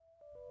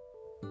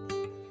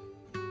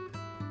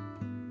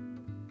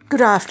Good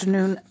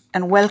afternoon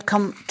and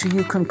welcome to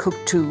You Can Cook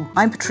Too.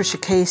 I'm Patricia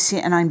Casey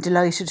and I'm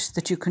delighted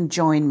that you can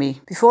join me.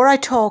 Before I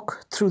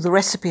talk through the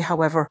recipe,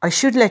 however, I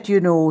should let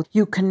you know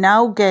you can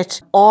now get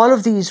all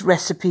of these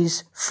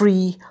recipes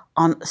free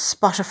on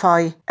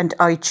Spotify and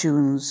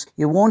iTunes.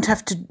 You won't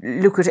have to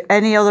look at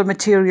any other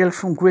material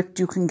from Gript.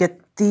 You can get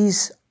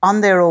these on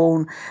their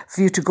own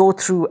for you to go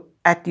through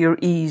at your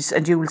ease,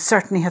 and you will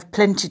certainly have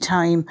plenty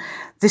time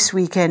this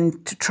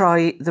weekend to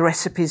try the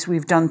recipes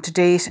we've done to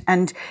date,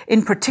 and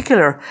in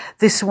particular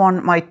this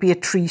one might be a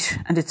treat,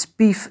 and it's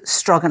beef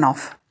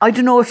stroganoff. I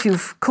don't know if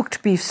you've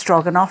cooked beef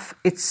stroganoff.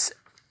 It's,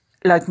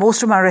 like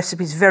most of my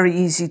recipes, very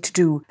easy to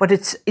do, but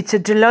it's a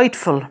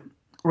delightful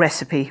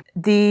recipe.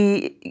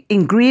 The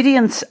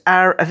ingredients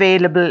are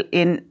available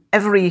in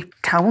every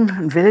town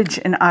and village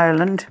in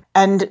Ireland,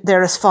 and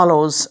they're as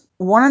follows: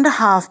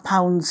 1.5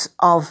 pounds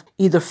of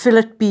either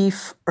fillet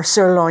beef or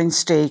sirloin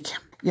steak,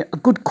 a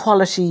good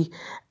quality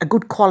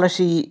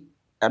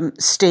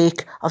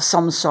steak of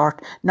some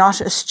sort,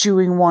 not a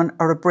stewing one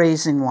or a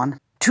braising one.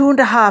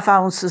 2.5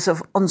 ounces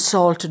of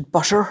unsalted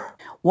butter,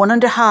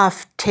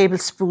 1.5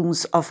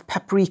 tablespoons of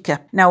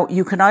paprika. Now,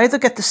 you can either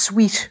get the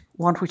sweet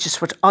one, which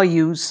is what I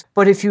use,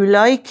 but if you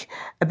like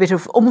a bit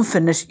of oomph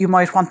in it, you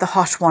might want the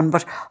hot one.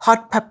 But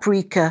hot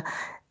paprika,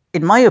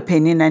 in my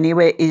opinion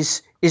anyway,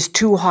 is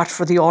too hot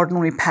for the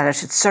ordinary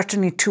palate. It's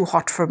certainly too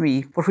hot for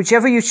me. But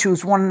whichever you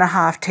choose,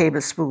 1.5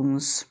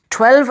 tablespoons.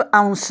 12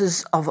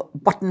 ounces of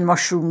button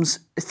mushrooms,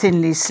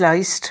 thinly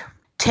sliced.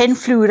 10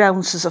 fluid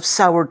ounces of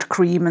soured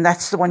cream, and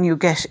that's the one you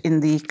get in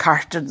the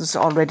cartons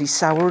already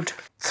soured.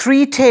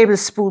 3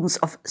 tablespoons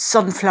of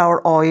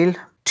sunflower oil.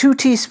 2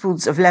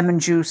 teaspoons of lemon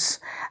juice,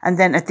 and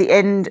then at the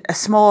end a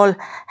small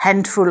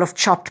handful of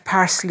chopped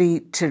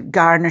parsley to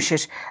garnish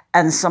it,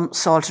 and some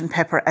salt and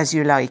pepper as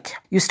you like.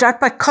 You start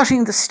by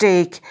cutting the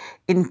steak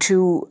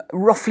into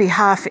roughly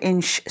 1/2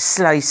 inch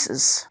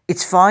slices.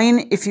 It's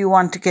fine if you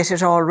want to get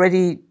it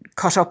already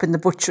cut up in the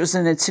butcher's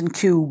and it's in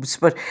cubes,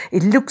 but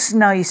it looks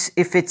nice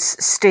if it's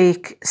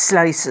steak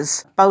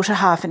slices, about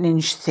 1/2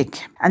 inch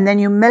thick. And then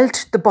you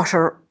melt the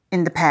butter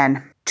in the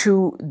pan.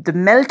 To the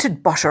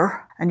melted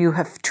butter, and you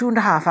have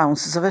 2.5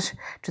 ounces of it,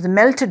 to the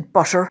melted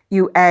butter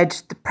you add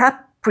the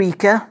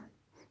paprika,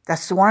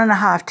 that's the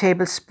 1.5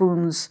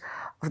 tablespoons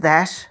of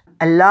that,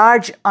 a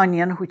large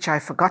onion, which I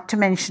forgot to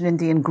mention in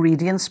the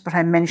ingredients, but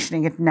I'm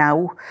mentioning it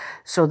now.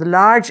 So the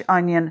large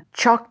onion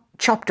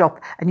chopped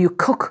up, and you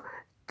cook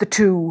the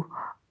two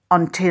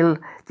until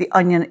the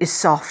onion is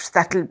soft.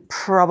 That'll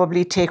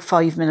probably take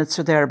 5 minutes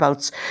or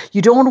thereabouts.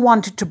 You don't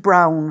want it to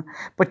brown,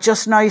 but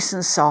just nice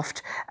and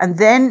soft. And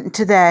then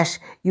to that,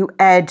 you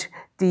add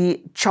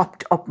the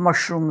chopped up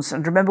mushrooms.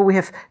 And remember, we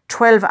have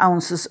 12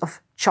 ounces of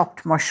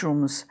chopped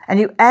mushrooms. And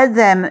you add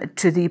them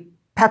to the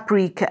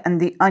paprika and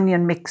the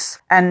onion mix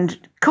and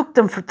cook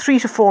them for 3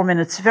 to 4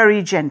 minutes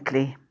very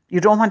gently. You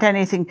don't want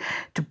anything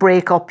to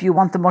break up. You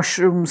want the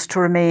mushroom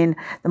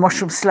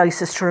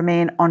slices to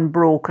remain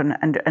unbroken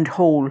and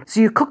whole.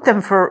 So you cook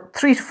them for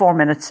 3 to 4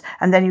 minutes,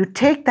 and then you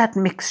take that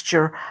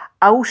mixture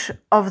out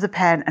of the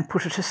pan and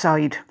put it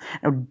aside.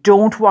 Now,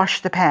 don't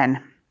wash the pan.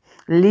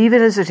 Leave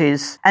it as it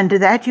is. And to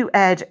that you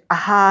add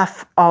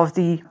 1/2 of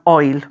the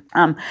oil.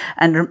 And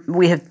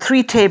we have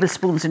 3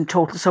 tablespoons in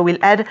total. So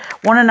we'll add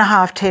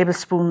 1.5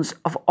 tablespoons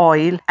of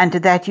oil. And to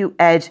that you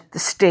add the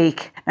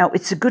steak. Now,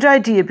 it's a good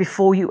idea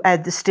before you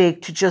add the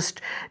steak to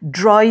just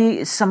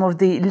dry some of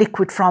the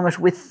liquid from it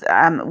with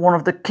one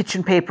of the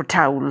kitchen paper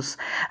towels.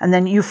 And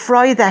then you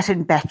fry that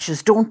in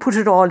batches. Don't put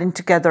it all in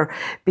together,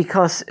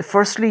 because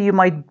firstly you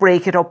might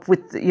break it up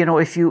with,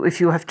 if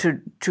you have to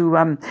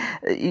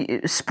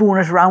spoon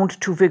it around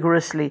too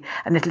vigorously,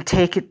 and it'll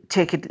take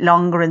it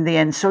longer in the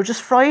end. So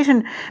just fry it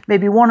in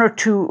maybe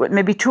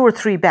 2 or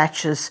 3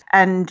 batches,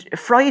 and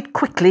fry it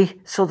quickly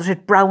so that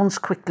it browns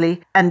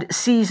quickly, and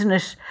season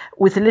it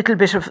with a little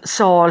bit of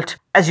salt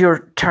as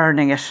you're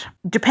turning it.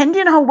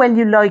 Depending on how well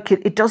you like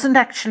it, it doesn't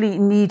actually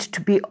need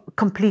to be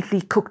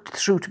completely cooked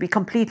through, to be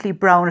completely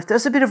brown. If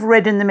there's a bit of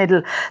red in the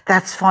middle,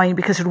 that's fine,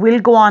 because it will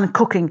go on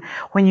cooking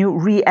when you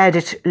re-add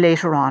it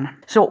later on.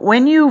 So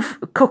when you've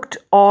cooked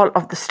all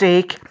of the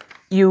steak,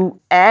 you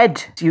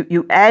add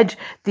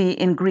the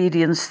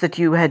ingredients that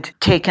you had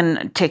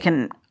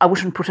taken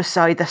out and put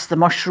aside. That's the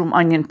mushroom,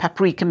 onion,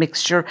 paprika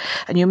mixture,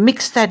 and you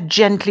mix that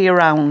gently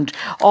around.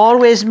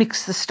 Always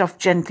mix the stuff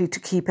gently to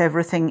keep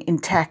everything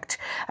intact.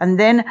 And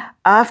then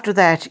after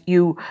that,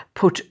 you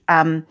put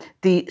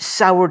the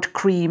soured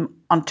cream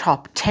on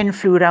top. 10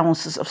 fluid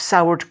ounces of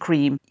soured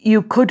cream.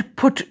 You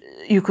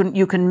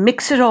can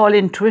mix it all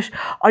into it,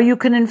 or you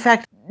can in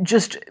fact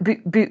just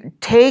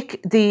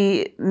take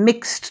the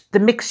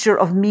mixture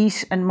of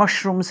meat and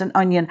mushrooms and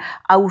onion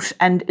out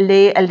and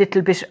lay a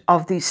little bit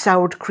of the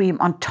soured cream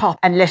on top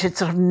and let it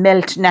sort of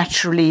melt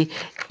naturally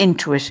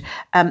into it.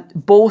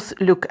 Both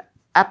look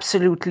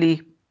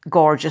absolutely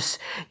gorgeous.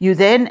 You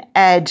then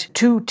add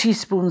 2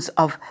 teaspoons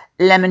of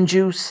lemon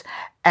juice,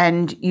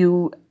 and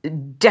you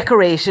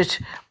decorate it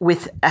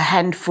with a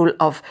handful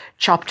of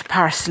chopped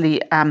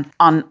parsley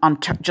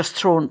just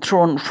thrown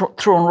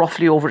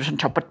roughly over it on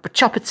top, but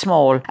chop it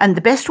small. And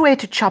the best way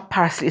to chop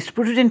parsley is to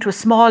put it into a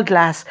small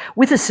glass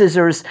with a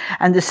scissors,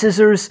 and the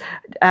scissors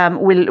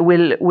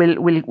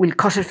will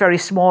cut it very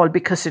small,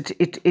 because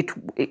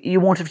you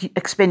won't have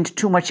expend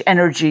too much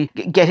energy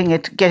getting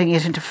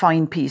it into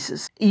fine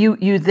pieces.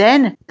 You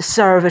then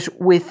serve it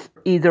with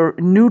either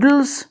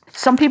noodles.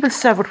 Some people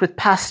serve it with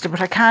pasta,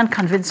 but I can't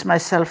convince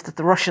myself that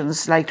the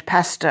Russians liked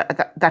pasta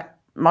that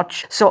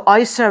much. So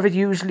I serve it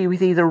usually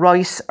with either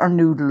rice or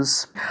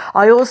noodles.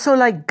 I also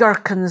like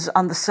gherkins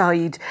on the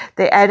side.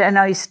 They add a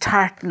nice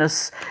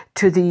tartness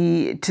to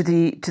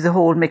the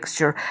whole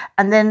mixture.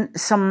 And then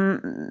a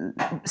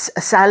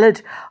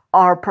salad,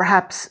 or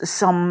perhaps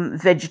some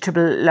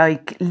vegetable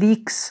like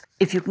leeks.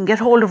 If you can get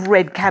hold of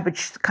red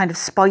cabbage, kind of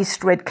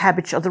spiced red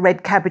cabbage, or the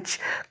red cabbage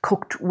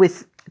cooked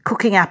with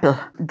cooking apple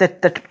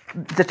that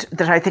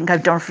I think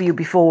I've done for you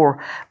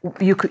before,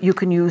 you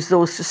can use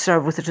those to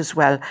serve with it as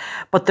well.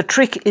 But the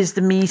trick is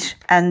the meat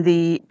and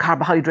the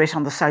carbohydrate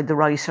on the side, the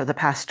rice or the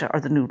pasta or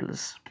the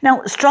noodles.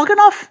 Now,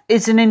 stroganoff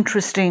is an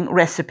interesting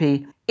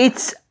recipe.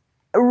 It's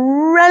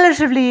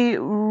relatively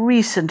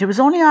recent. It was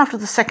only after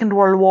the Second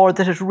World War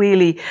that it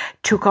really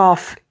took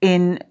off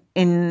in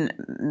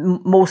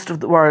most of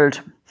the world.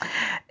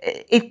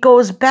 It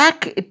goes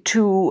back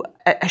to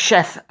a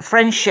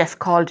French chef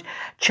called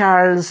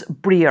Charles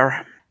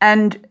Brier.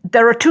 And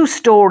there are two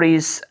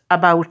stories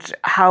about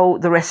how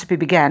the recipe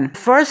began.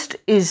 First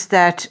is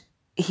that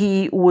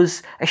he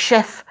was a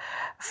chef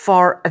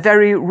for a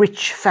very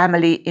rich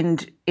family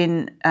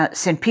in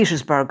St.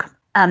 Petersburg.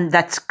 And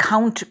that's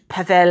Count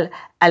Pavel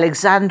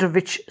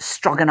Alexandrovich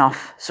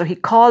Stroganoff. So he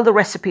called the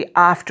recipe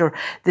after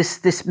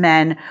this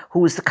man who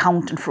was the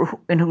count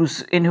in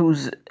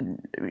whose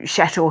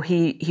chateau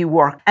he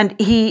worked. And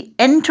he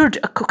entered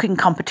a cooking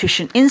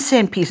competition in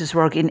St.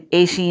 Petersburg in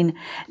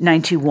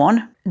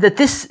 1891. That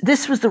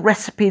this was the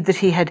recipe that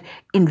he had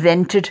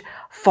invented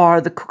for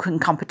the cooking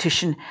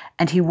competition,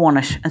 and he won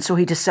it. And so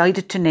he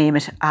decided to name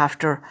it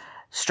after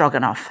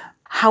Stroganoff.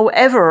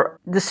 However,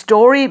 the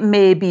story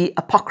may be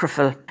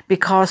apocryphal,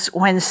 because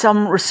when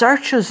some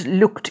researchers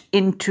looked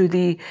into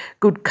the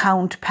good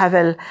Count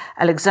Pavel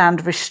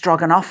Alexandrovich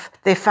Stroganoff,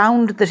 they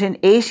found that in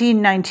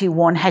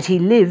 1891, had he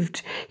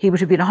lived, he would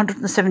have been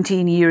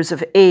 117 years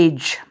of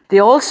age. They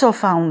also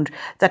found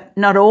that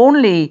not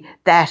only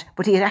that,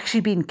 but he had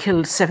actually been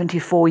killed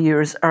 74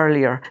 years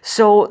earlier.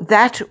 So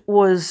that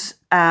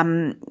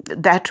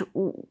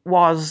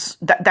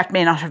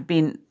may not have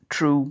been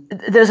true.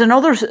 There's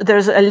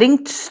a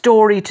linked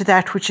story to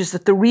that, which is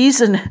that the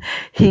reason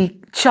he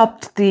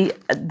chopped the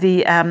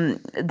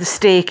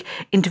steak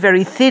into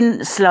very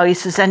thin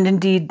slices, and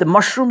indeed the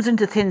mushrooms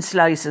into thin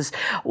slices,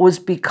 was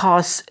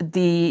because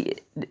the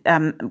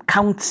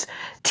Count's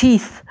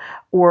teeth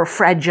were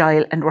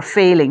fragile and were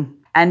failing.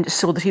 And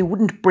so that he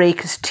wouldn't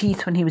break his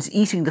teeth when he was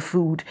eating the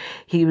food,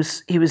 he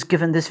was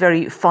given this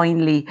very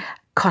finely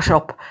cut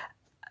up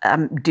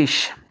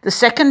dish. The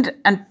second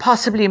and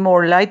possibly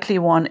more likely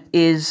one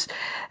is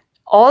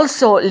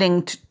also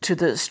linked to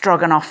the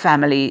Stroganoff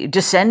family,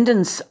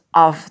 descendants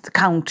of the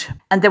Count.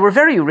 And they were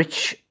very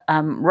rich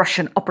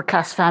Russian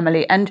upper-class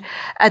family. And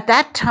at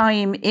that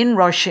time in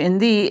Russia, in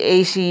the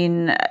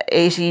 1890s,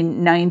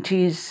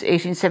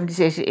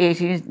 1870s,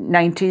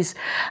 1890s,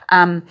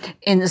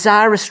 in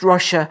Tsarist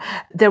Russia,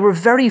 they were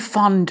very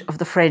fond of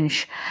the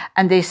French,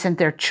 and they sent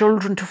their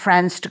children to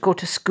France to go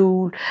to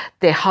school.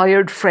 They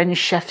hired French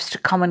chefs to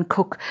come and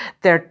cook.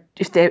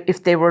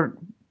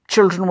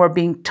 Children were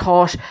being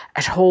taught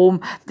at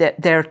home,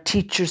 their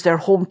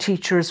home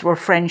teachers were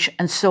French,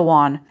 and so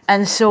on.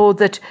 And so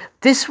that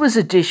this was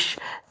a dish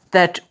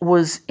that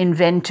was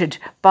invented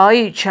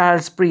by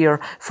Charles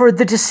Brier for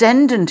the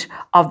descendant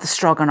of the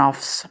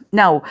Stroganoffs.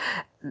 Now,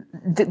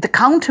 the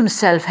Count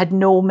himself had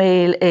no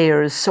male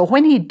heirs, so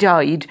when he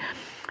died,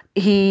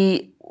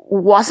 he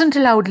wasn't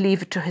allowed to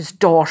leave it to his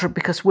daughter,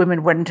 because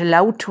women weren't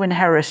allowed to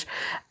inherit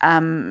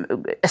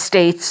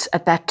estates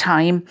at that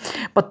time.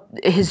 But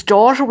his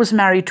daughter was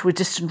married to a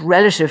distant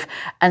relative,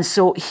 and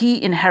so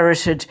he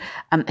inherited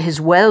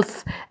his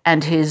wealth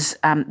and his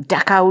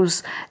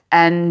dacows.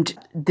 And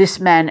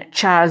this man,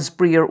 Charles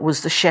Brier,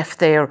 was the chef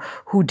there,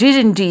 who did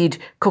indeed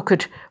cook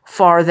it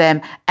for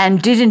them and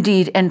did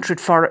indeed enter it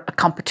for a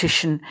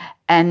competition,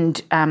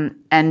 and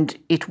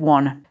it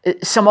won.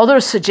 Some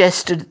others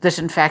suggested that,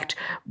 in fact,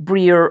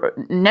 Brier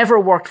never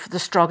worked for the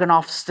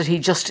Stroganoffs, that he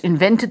just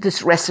invented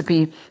this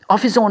recipe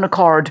of his own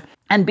accord.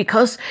 And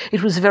because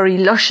it was a very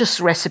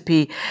luscious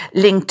recipe,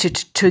 linked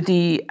it to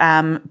the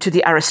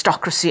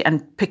aristocracy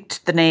and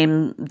picked the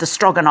name, the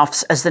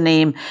Stroganoffs, as the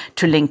name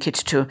to link it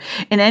to.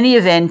 In any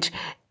event,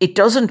 it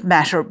doesn't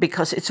matter,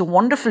 because it's a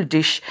wonderful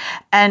dish,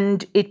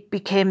 and it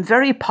became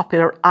very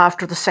popular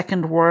after the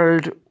Second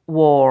World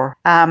War.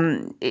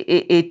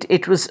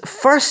 It was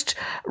first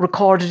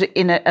recorded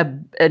in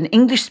an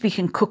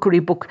English-speaking cookery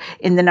book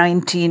in the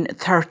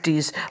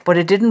 1930s, but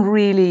it didn't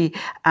really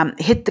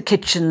hit the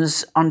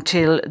kitchens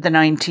until the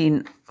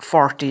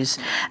 1940s.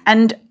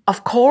 And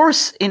of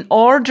course, in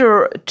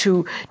order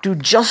to do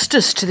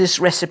justice to this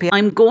recipe,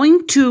 I'm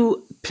going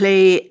to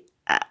play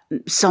a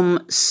song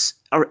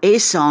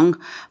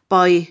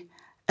by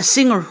a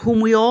singer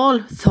whom we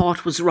all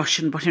thought was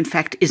Russian, but in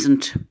fact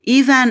isn't.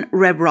 Ivan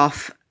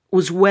Rebrov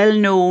was well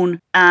known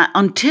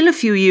until a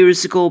few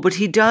years ago, but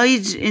he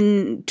died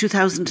in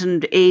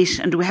 2008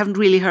 and we haven't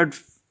really heard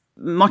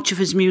much of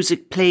his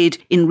music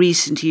played in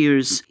recent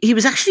years. He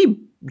was actually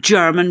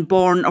German,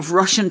 born of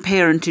Russian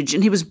parentage,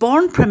 and he was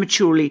born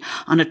prematurely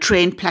on a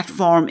train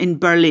platform in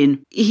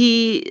Berlin.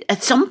 He,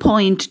 at some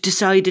point,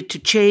 decided to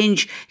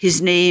change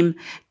his name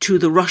to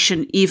the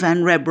Russian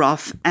Ivan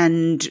Rebrov,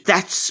 and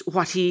that's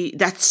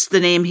the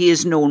name he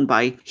is known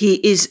by. He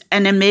is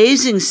an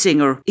amazing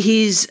singer.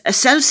 He's a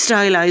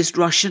self-stylized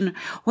Russian.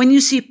 When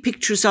you see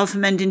pictures of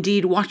him, and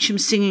indeed watch him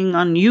singing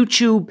on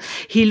YouTube,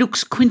 he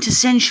looks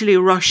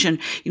quintessentially Russian.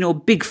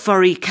 Big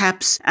furry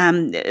caps,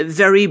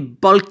 very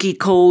bulky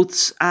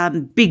coats,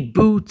 big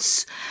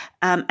boots,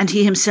 and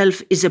he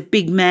himself is a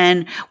big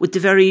man with the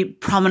very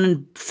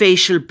prominent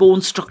facial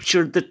bone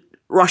structure that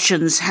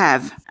Russians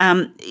have.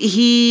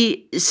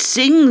 He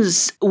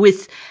sings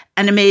with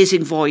an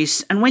amazing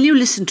voice, and when you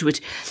listen to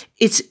it,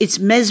 it's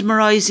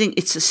mesmerizing,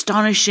 it's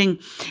astonishing,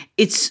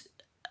 it's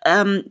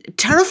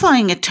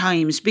terrifying at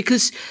times,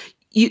 because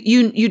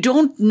you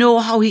don't know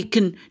how he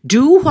can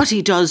do what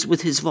he does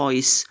with his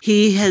voice.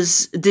 He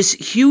has this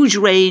huge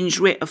range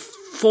of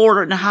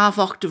 4.5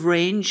 octave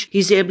range.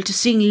 He's able to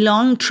sing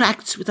long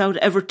tracts without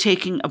ever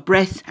taking a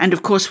breath. And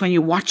of course, when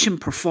you watch him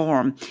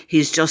perform,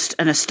 he's just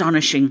an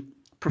astonishing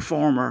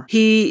performer.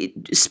 He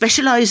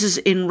specializes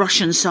in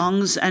Russian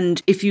songs,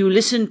 and if you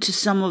listen to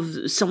some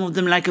of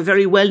them, like a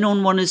very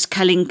well-known one is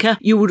Kalinka,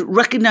 you would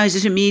recognize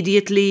it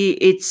immediately.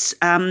 It's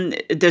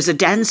there's a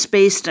dance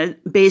based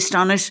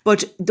on it,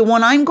 but the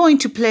one I'm going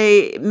to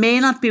play may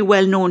not be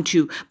well known to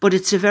you, but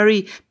it's a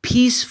very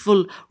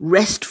peaceful,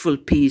 restful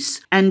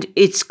piece, and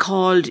it's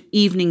called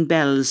Evening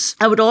Bells.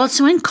 I would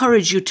also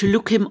encourage you to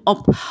look him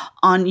up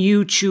on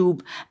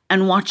YouTube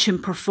and watch him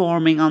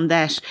performing on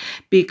that,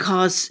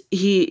 because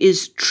he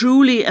is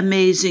truly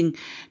amazing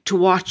to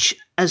watch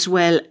as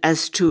well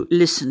as to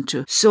listen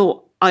to.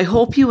 So I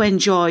hope you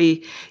enjoy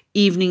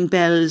Evening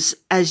Bells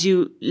as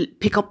you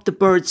pick up the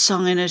bird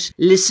song in it,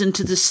 listen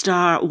to the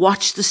star,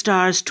 watch the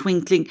stars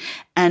twinkling,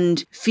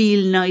 and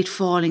feel night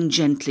falling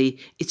gently.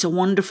 It's a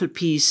wonderful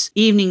piece.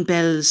 Evening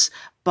Bells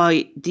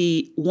by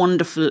the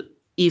wonderful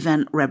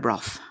Ivan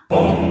Rebrov.